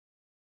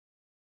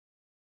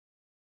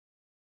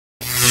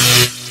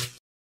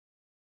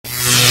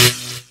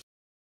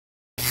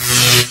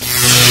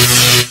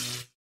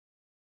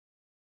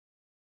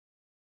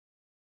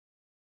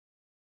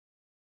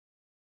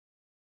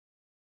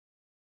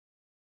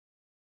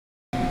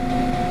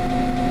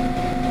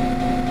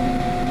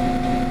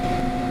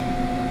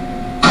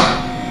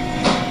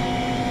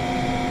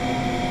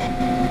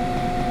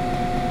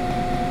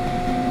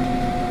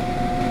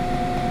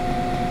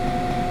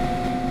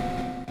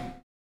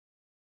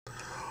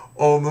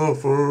On the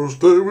first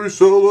day we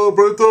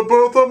celebrate the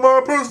birth of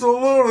my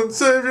personal Lord and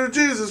Savior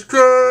Jesus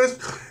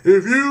Christ.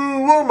 If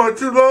you were my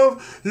true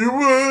love, you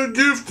would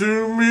give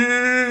to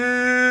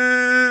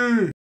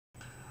me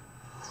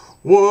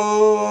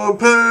one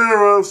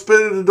pair of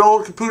spaded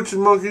adult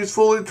capuchin monkeys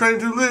fully trained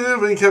to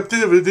live in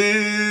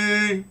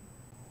captivity.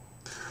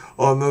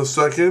 On the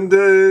second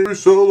day, we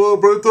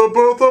celebrate the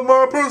birth of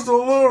my personal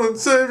Lord and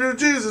Savior,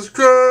 Jesus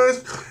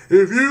Christ.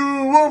 If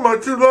you were my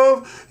true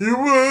love, you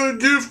would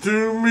give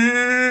to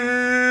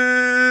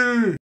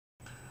me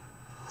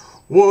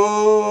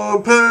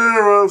one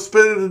pair of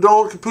spaded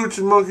adult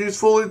capuchin monkeys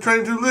fully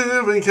trained to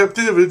live in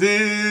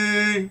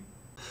captivity.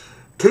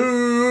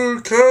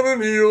 2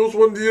 cannon eels,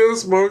 1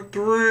 DS Mark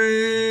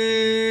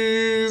IIIs.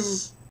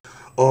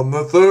 On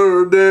the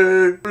third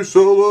day, we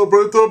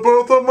celebrate the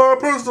birth of my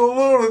personal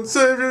Lord and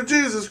Savior,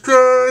 Jesus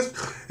Christ.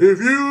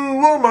 If you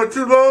were my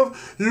true love,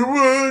 you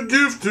would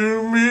give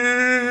to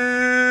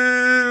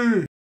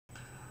me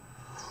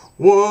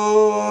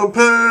one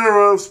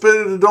pair of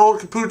spaded adult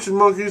capuchin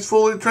monkeys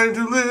fully trained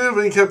to live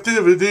in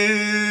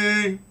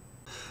captivity.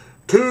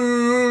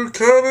 2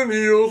 cannon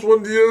eels,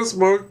 1 DS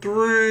Mark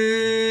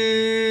IIIs.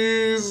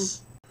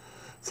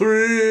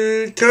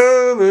 3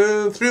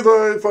 cannons, 3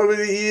 light,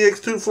 580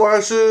 EX2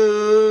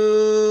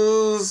 flashes.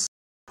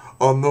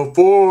 On the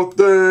fourth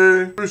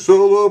day, we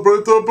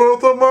celebrate the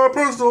birth of my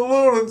personal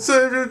Lord and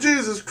Savior,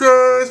 Jesus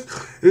Christ.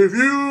 If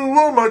you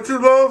were my true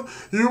love,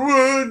 you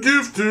would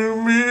give to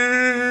me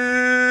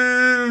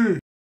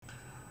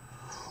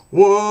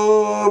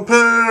one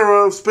pair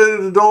of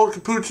spaded adult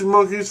capuchin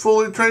monkeys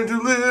fully trained to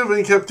live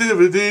in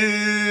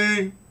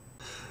captivity.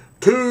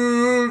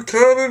 2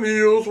 cannon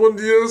eels, 1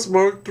 DS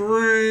Mark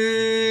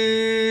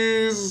IIIs.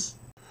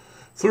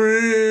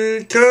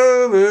 3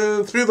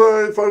 cannons, 3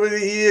 light,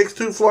 580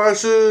 EX2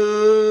 flashes.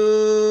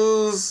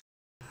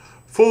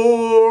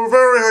 4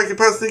 very high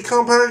capacity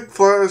compact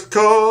flash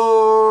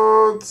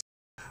cards.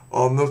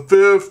 On the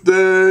fifth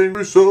day,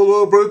 we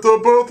celebrate the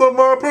birth of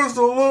my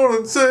personal Lord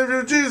and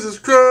Savior, Jesus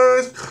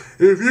Christ.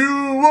 If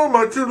you were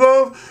my true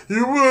love,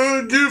 you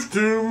would give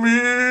to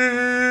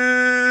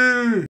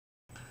me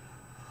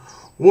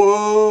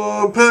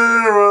one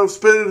pair of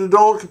spaded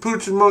adult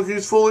capuchin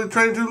monkeys fully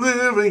trained to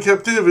live in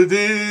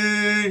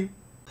captivity.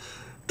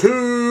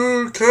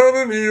 2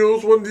 cannon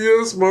eels, 1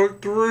 DS Mark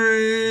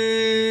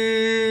IIIs.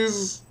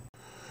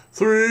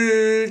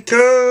 3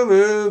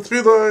 cannons,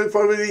 3 light,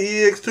 580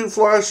 EX2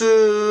 flashes.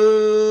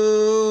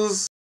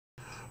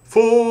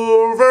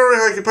 4 very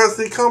high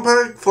capacity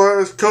compact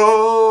flash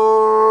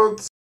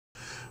cards.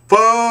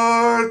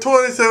 5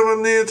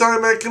 27-inch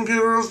iMac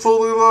computers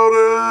fully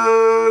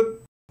loaded.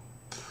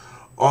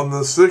 On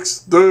the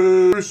sixth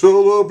day, we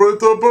celebrate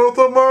the birth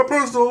of my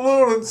personal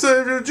Lord and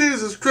Savior,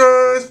 Jesus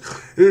Christ.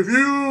 If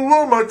you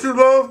were my true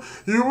love,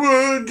 you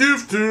would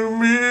give to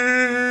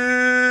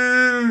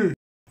me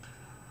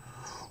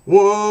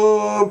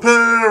one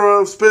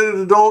pair of spaded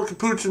adult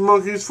capuchin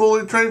monkeys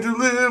fully trained to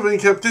live in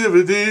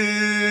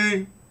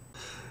captivity.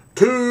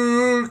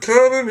 2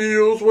 cannon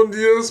eels, 1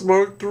 DS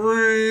Mark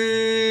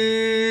IIIs.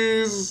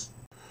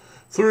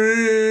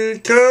 3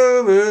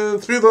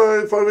 cannons, 3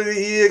 light,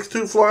 580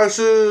 EX2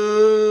 flashes.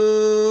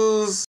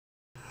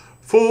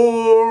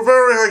 4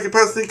 very high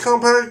capacity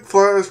compact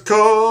flash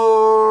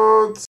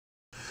cards.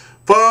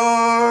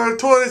 5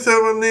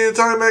 27-inch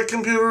iMac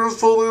computers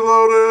fully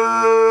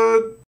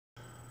loaded.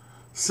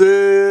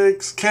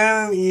 6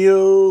 Canon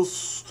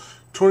EOS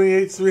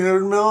 28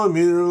 300mm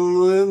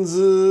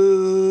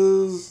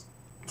lenses,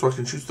 so I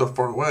can shoot stuff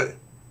far away.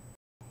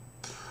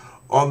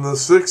 On the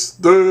sixth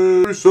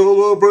day, we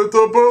celebrate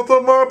the birth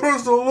of my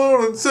personal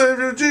Lord and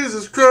Savior,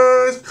 Jesus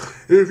Christ.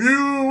 If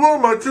you were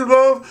my true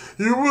love,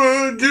 you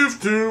would give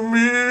to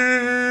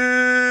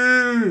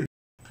me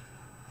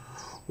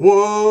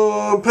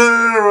one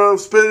pair of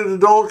spaded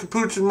adult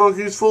capuchin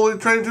monkeys fully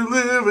trained to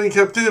live in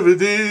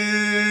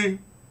captivity.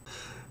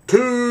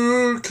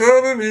 2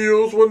 cannon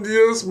eels, 1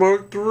 DS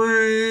Mark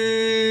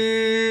IIIs.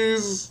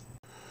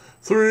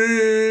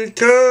 3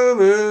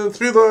 cannons,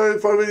 3 light,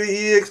 580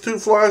 EX2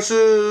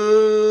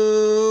 flashes.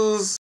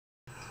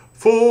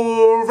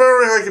 4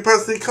 very high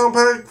capacity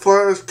compact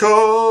flash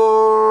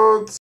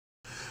cards.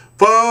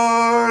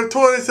 5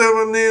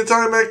 27-inch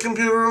iMac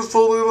computers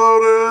fully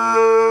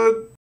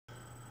loaded.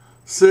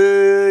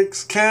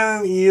 6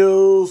 Canon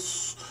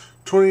EOS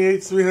 28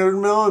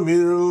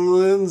 300mm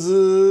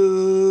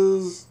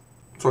lenses,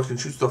 so I can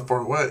shoot stuff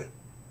far away.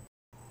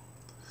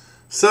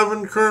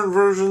 7 current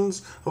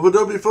versions of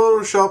Adobe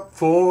Photoshop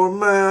for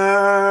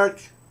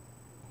Mac.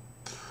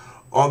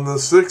 On the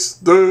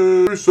sixth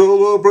day, we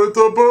celebrate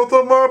the birth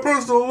of my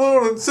personal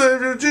Lord and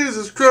Savior,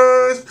 Jesus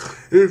Christ.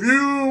 If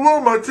you were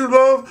my true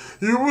love,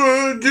 you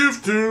would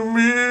give to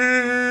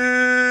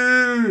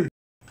me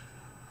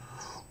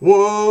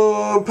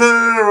one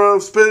pair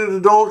of spaded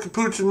adult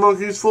capuchin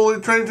monkeys fully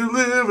trained to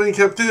live in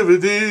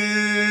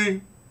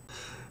captivity.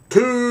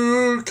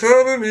 2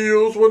 cannon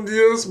eels, 1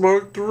 DS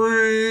Mark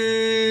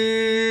IIIs.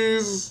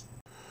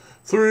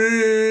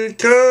 3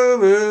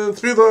 cannons,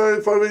 3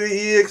 light, 580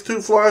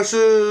 EX2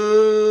 flashes.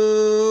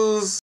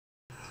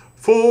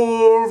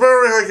 4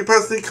 very high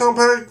capacity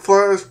compact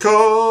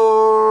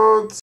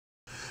flashcards,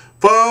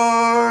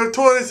 5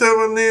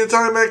 27 inch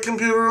iMac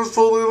computers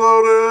fully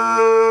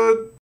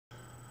loaded,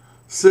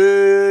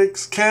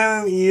 6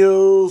 Canon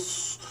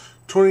EOS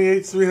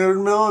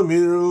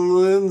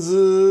 28-300mm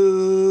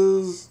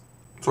lenses,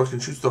 so I can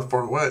shoot stuff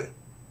far away.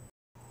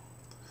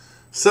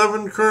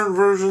 7 current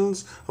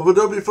versions of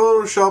Adobe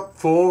Photoshop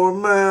for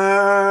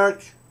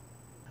Mac.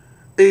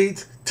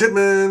 8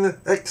 Tippmann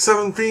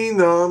X7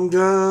 Phenom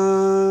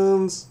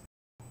guns.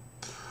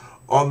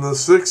 On the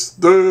 6th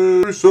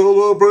day, we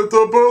celebrate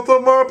the birth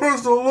of my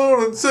personal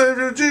Lord and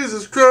Savior,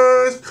 Jesus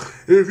Christ.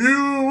 If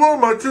you were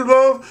my true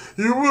love,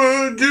 you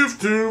would give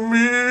to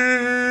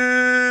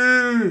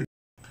me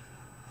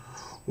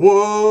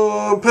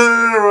 1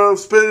 pair of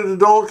spaded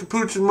adult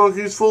capuchin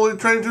monkeys fully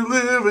trained to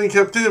live in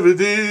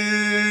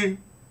captivity.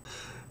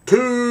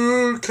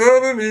 2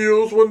 Canon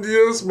EOS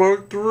 1DS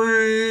Mark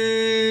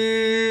IIIs.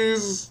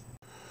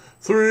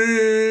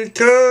 3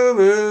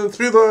 Canon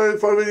Speedlight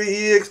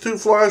 580EX2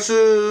 flashes.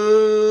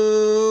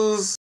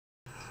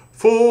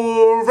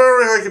 4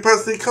 very high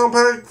capacity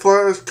compact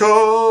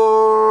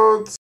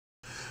flashcards.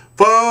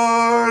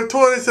 5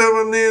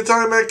 27 inch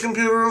iMac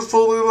computers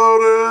fully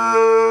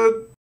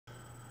loaded.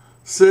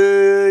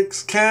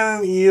 6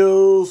 Canon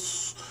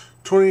EOS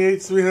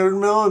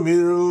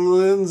 28-300mm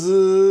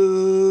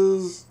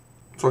lenses,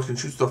 so I can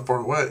shoot stuff far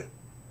away.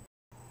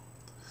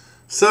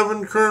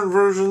 7 current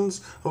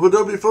versions of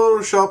Adobe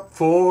Photoshop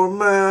for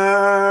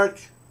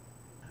Mac.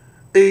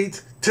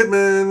 8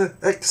 Tippmann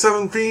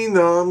X7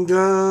 Phenom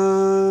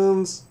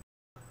guns.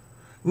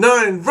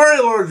 9 very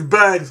large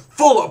bags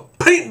full of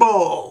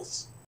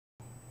paintballs.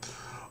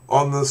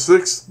 On the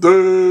 6th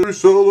day, we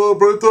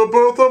celebrate the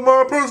birth of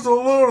my personal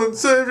Lord and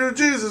Savior,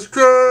 Jesus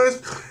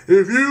Christ.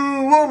 If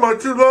you were my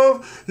true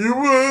love, you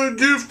would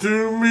give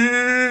to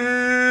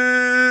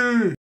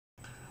me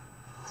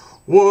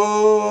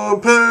 1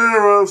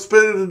 pair of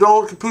spaded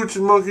adult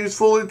capuchin monkeys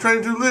fully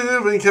trained to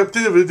live in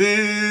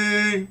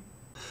captivity.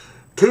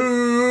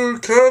 2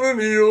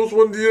 Canon EOS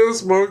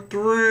 1DS Mark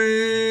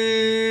IIIs.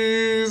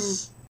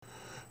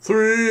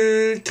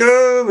 3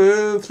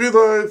 Canon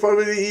Speedlight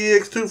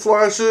 580EX2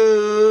 flashes.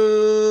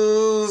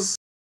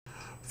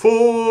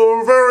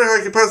 4 very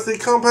high capacity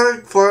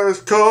compact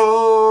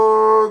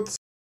flashcards.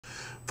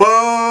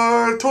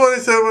 5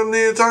 27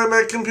 inch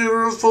iMac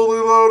computers fully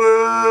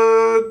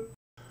loaded.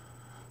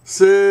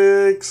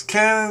 6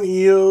 Canon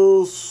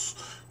EOS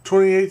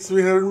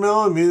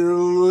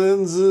 28-300mm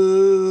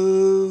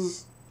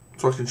lenses,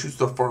 so I can shoot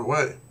stuff far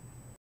away.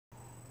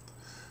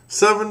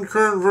 7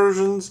 current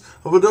versions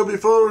of Adobe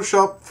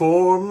Photoshop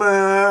for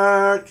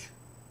Mac.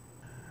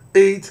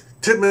 8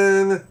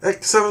 Tippmann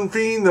X7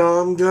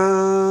 Phenom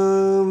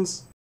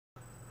guns.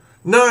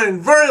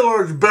 9 very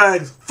large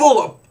bags full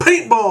of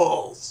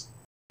paintballs.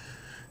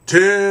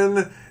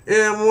 10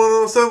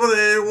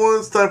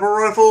 M107A1 sniper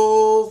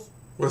rifles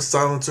with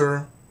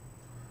silencer,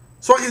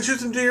 so I can shoot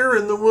some deer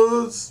in the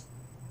woods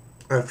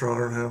after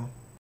honoring him.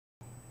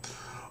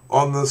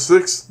 On the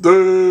 6th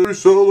day, we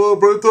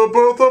celebrate the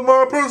birth of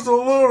my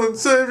personal Lord and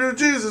Savior,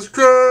 Jesus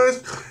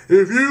Christ.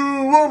 If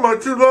you were my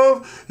true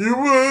love, you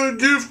would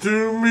give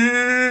to me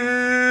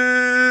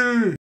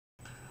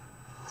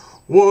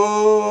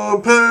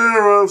 1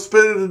 pair of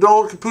spaded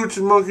adult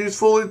capuchin monkeys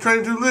fully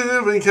trained to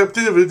live in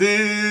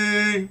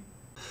captivity.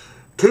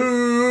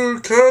 2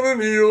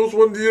 Canon EOS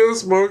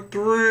 1DS Mark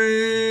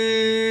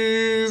IIIs.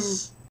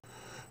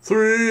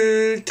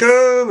 3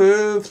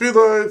 Canon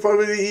Speedlight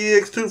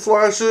 580EX2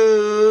 flashes.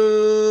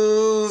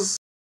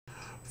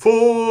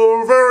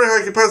 4 very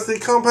high capacity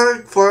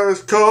compact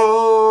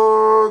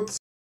flashcards.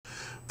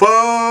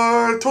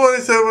 5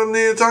 27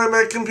 inch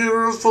iMac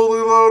computers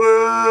fully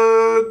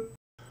loaded.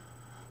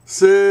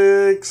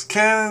 6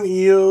 Canon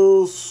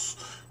EOS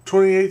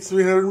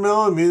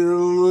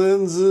 28-300mm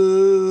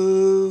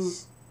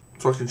lenses,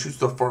 so I can shoot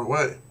stuff far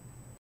away.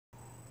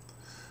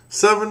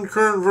 7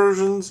 current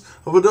versions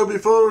of Adobe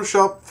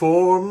Photoshop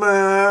for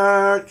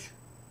Mac.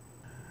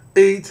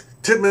 8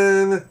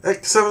 Tippmann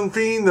X7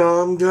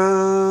 Phenom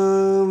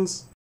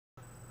guns.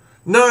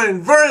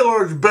 9 very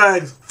large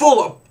bags full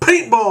of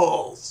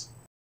paintballs.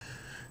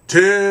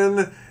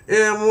 10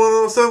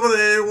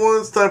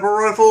 M107A1 sniper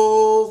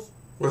rifles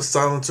with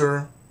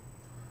silencer,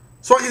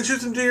 so I can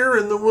shoot some deer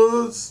in the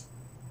woods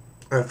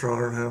after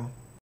honoring him.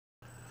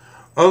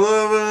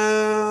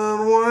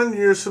 11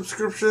 1-year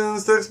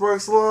subscriptions to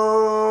Xbox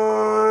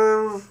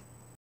Live.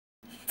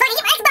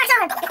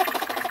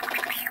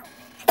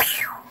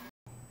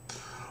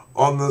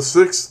 On the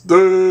 6th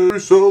day, we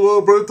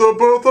celebrate the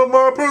birth of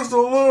my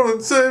personal Lord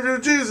and Savior,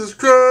 Jesus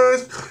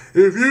Christ.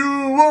 If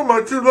you were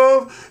my true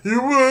love,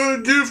 you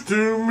would give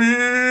to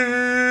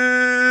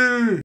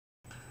me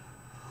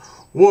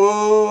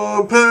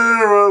 1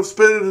 pair of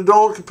spaded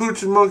adult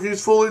capuchin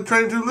monkeys fully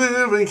trained to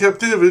live in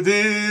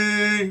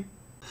captivity.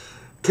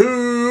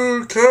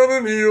 2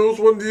 Canon EOS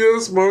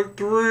 1DS Mark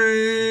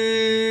IIIs.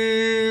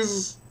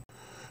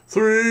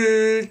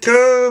 3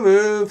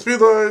 Canon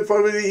Speedlight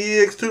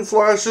 580EX2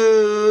 flashes.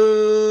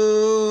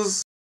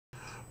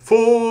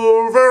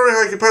 4 very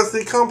high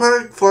capacity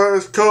compact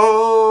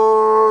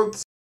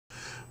flashcards.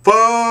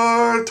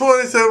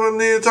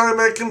 527-inch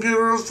iMac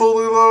computers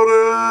fully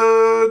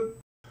loaded.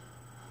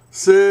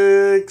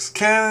 6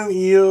 Canon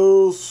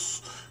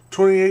EOS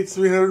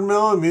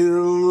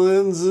 28-300mm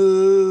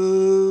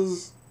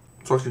lenses,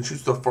 so I can shoot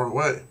stuff far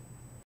away.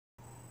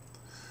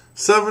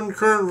 7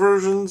 current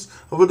versions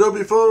of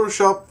Adobe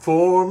Photoshop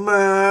for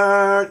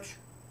Mac.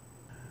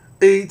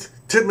 8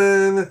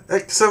 Tippmann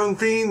X7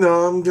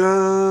 Phenom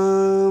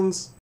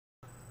guns.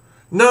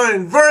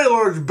 9 very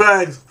large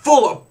bags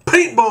full of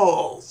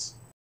paintballs.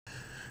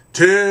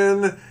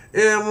 10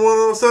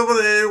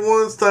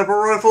 M107A1 sniper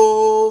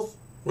rifles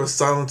with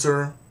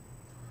silencer,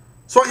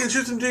 so I can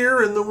shoot some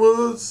deer in the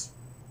woods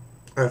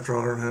after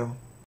I learn how.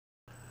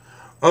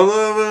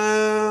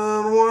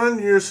 11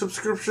 one-year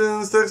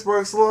subscriptions to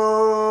Xbox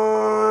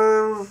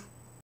Live.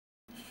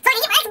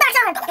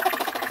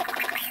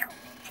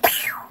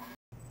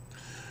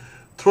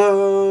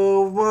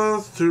 12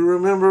 months to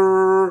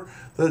remember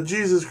that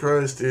Jesus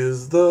Christ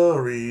is the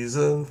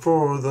reason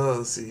for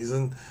the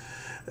season,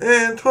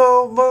 and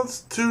 12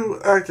 months to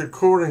act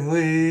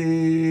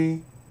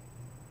accordingly.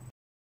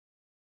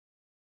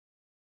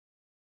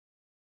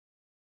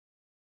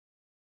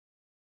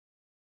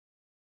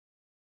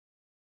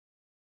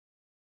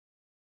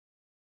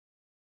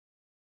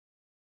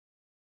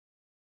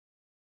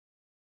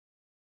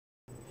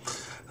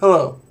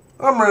 Hello,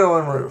 I'm Randall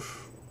M.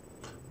 Rueff.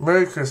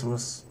 Merry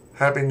Christmas,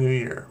 Happy New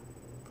Year,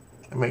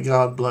 and may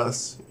God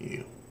bless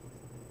you.